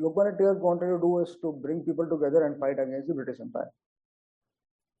Lokmanya Tilak wanted to do is to bring people together and fight against the British Empire.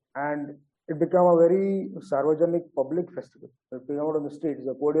 And it became a very Sarvajanik public festival. It came out on the streets,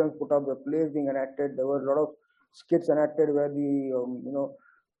 the podiums put up, the plays being enacted. There were a lot of skits enacted where the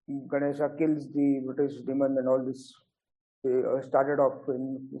Ganesha kills the British demon and all this started off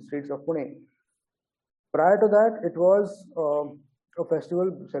in the streets of Pune. Prior to that, it was a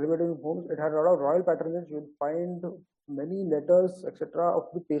festival celebrating homes. It had a lot of royal patronage. You'll find many letters, etc., of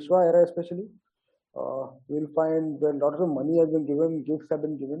the Peshwa era, especially. We'll find that lots of money has been given, gifts have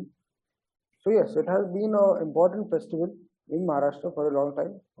been given. So yes, it has been an important festival in Maharashtra for a long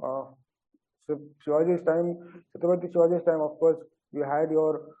time. So Shivaji's time, Chhatrapati Shivaji's time, of course, you had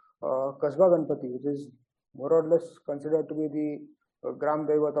your Kasba Ganpati, which is more or less considered to be the Gram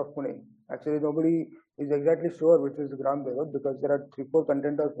Devat of Pune. Actually, nobody is exactly sure which is the Gram Devat because there are 3-4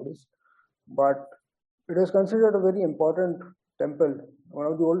 contenders for this. But it is considered a very important temple, one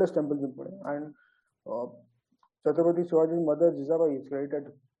of the oldest temples in Pune. And Chhatrapati Shivaji's mother Jijabai is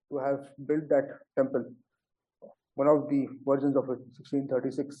credited to have built that temple, one of the versions of it,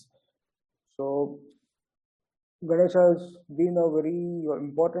 1636. So Ganesha has been a very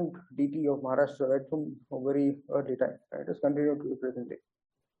important deity of Maharashtra right from a very early time. It has continued to the present day.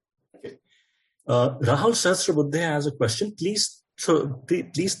 Okay. Rahul Sahasrabuddhe has a question. Please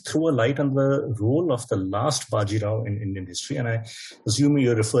throw a light on the role of the last Bajirao in Indian history. And I assume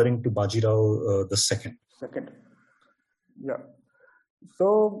you're referring to Bajirao the second. Second. Yeah.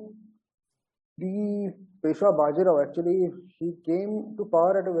 So the Peshwa Bajirao, actually, he came to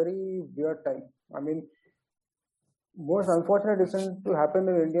power at a very weird time. I mean, most unfortunate incident to happen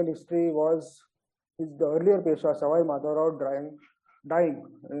in Indian history was the earlier Peshwa, Savai Madhavrao, dying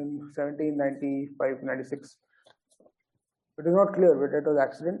in 1795-96. It is not clear whether it was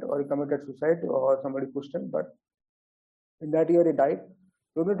accident or he committed suicide or somebody pushed him, but in that year he died.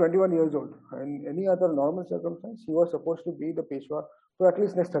 He was only 21 years old. In any other normal circumstance, he was supposed to be the Peshwa for at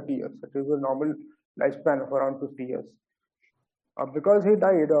least next 30 years. It is a normal lifespan of around 50 years. Because he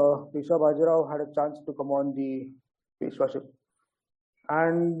died, Peshwa Bajirao had a chance to come on the Peshwaship.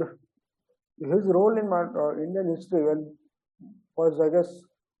 And his role in Indian history was, I guess,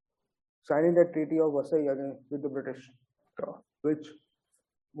 signing the Treaty of Vasai with the British, which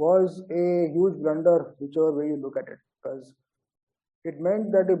was a huge blunder, whichever way you look at it, because it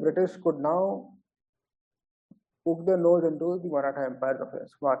meant that the British could now poke their nose into the Maratha Empire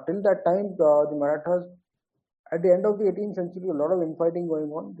affairs. But till that time, the Marathas, at the end of the 18th century, a lot of infighting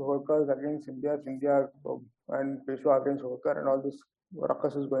going on, the Holkars against India, and Peshwa against Holkar, and all this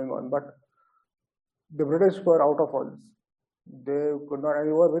ruckus is going on. But the British were out of all this. They could not, and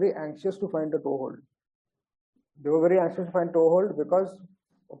they were very anxious to find a toehold. They were very anxious to find toehold because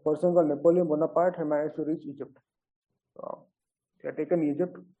a person called Napoleon Bonaparte had managed to reach Egypt. They had taken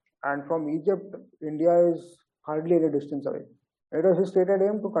Egypt, and from Egypt, India is hardly any distance away. It was his stated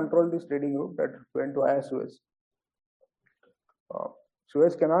aim to control this trading route that went to Suez.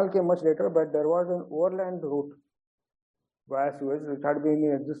 Suez Canal came much later, but there was an overland route via Suez which had been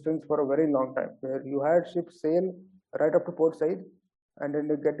in existence for a very long time, where you had ships sail right up to port side and then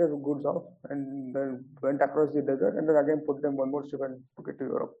they get the goods off and then went across the desert and then again put them one more ship and took it to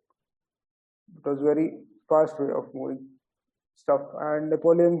Europe. It was a very fast way of moving stuff, and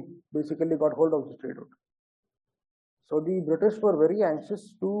Napoleon basically got hold of the trade route. So the British were very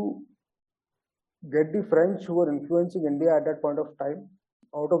anxious to get the French, who were influencing India at that point of time,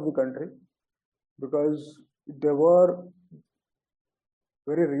 out of the country, because there were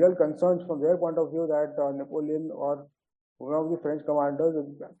very real concerns from their point of view that Napoleon or one of the French commanders,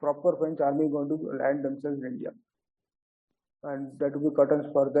 a proper French army, going to land themselves in India, and that would be curtains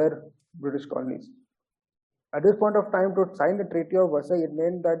for their British colonies. At this point of time, to sign the Treaty of Versailles, it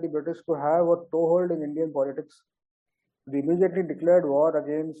meant that the British could have a toehold in Indian politics. They immediately declared war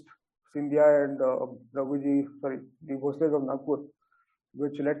against Scindia and the Bhosles of Nagpur,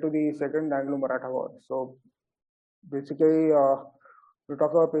 which led to the Second Anglo-Maratha War. So basically, we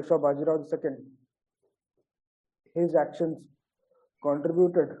talk about Peshwa Bajirao II. His actions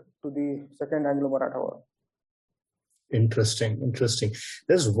contributed to the Second Anglo-Maratha War. Interesting.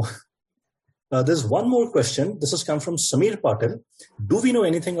 There's one more question. This has come from Samir Patel. Do we know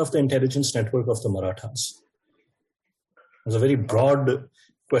anything of the intelligence network of the Marathas? It's a very broad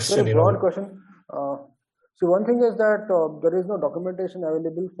question. Very broad question. So one thing is that there is no documentation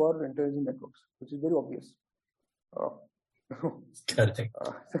available for intelligence networks, which is very obvious. Correct.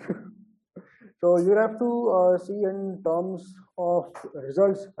 So you have to see in terms of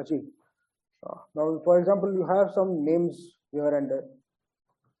results achieved. Now, for example, you have some names here and there.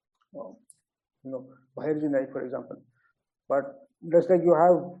 Bahirji Naik, for example. But just like you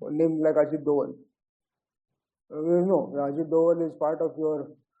have a name like Ajit Doval. Ajit Doval is part of your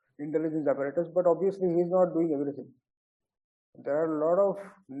intelligence apparatus, but obviously he is not doing everything. There are a lot of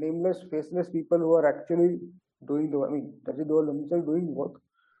nameless, faceless people who are actually doing Ajit Doval himself doing the work.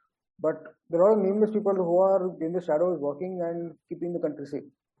 But there are nameless people who are in the shadows working and keeping the country safe,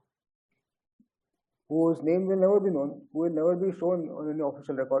 whose name will never be known, who will never be shown on any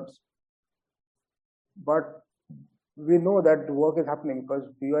official records. But we know that the work is happening because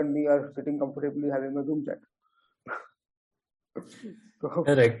you and me are sitting comfortably having a Zoom chat. So,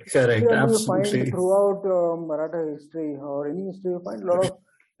 correct. Absolutely. You find throughout Maratha history or any history, you find a lot of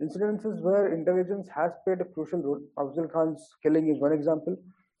incidences where intelligence has played a crucial role. Afzal Khan's killing is one example.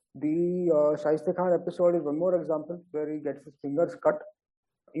 The Shaista Khan episode is one more example where he gets his fingers cut.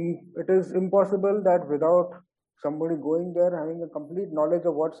 It is impossible that without somebody going there, having a complete knowledge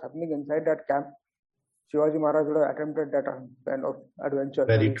of what's happening inside that camp, Shivaji Maharaj would have attempted that kind of adventure.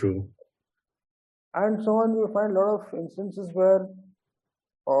 Very true. And so on, you find a lot of instances where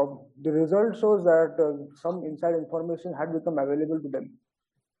the result shows that some inside information had become available to them,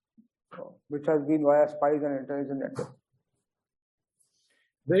 which has been via spies and intelligence networks.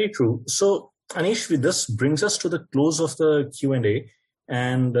 Very true. So, Anish, this brings us to the close of the Q&A.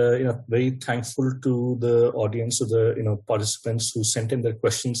 And very thankful to the audience, to the participants who sent in their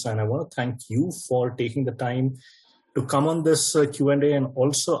questions. And I want to thank you for taking the time to come on this Q&A and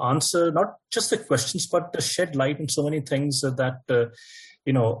also answer not just the questions, but to shed light on so many things that,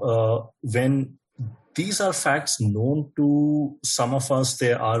 when these are facts known to some of us,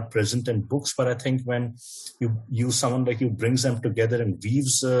 they are present in books. But I think when someone like you brings them together and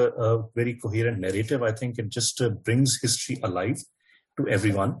weaves a very coherent narrative, I think it just brings history alive to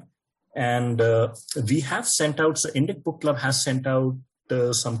everyone. And we have sent out, so Indic Book Club has sent out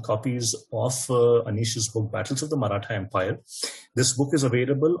some copies of Anish's book, Battles of the Maratha Empire. This book is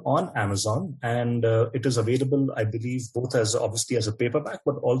available on Amazon, and it is available, I believe, both obviously as a paperback,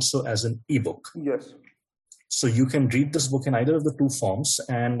 but also as an ebook. Yes. So you can read this book in either of the two forms,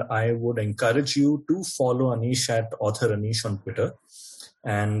 and I would encourage you to follow Anish at Author Anish on Twitter.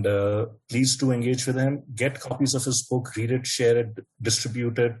 And please do engage with him, get copies of his book, read it, share it,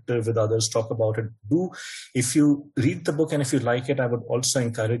 distribute it with others, talk about it. If you read the book and if you like it, I would also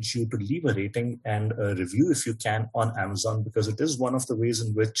encourage you to leave a rating and a review if you can on Amazon, because it is one of the ways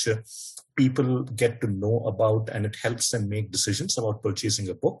in which people get to know about, and it helps them make decisions about purchasing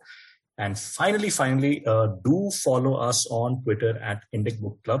a book. And finally, do follow us on Twitter at Indic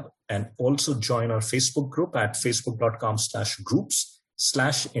Book Club, and also join our Facebook group at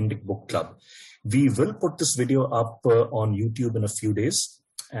facebook.com/groups/Indic Book Club. We will put this video up on YouTube in a few days,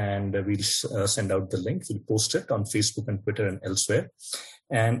 and we'll send out the link. We'll post it on Facebook and Twitter and elsewhere.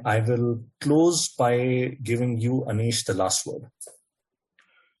 And I will close by giving you, Anish, the last word.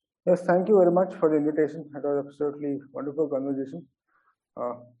 Yes, thank you very much for the invitation. It was absolutely wonderful conversation.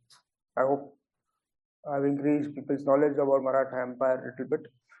 I hope I've increased people's knowledge about Maratha Empire a little bit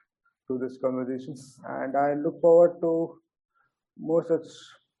through this conversation, and I look forward to more such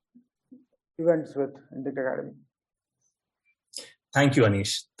events with Indic Academy. Thank you,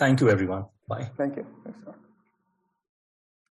 Anish. Thank you, everyone. Bye. Thank you. Thanks a lot.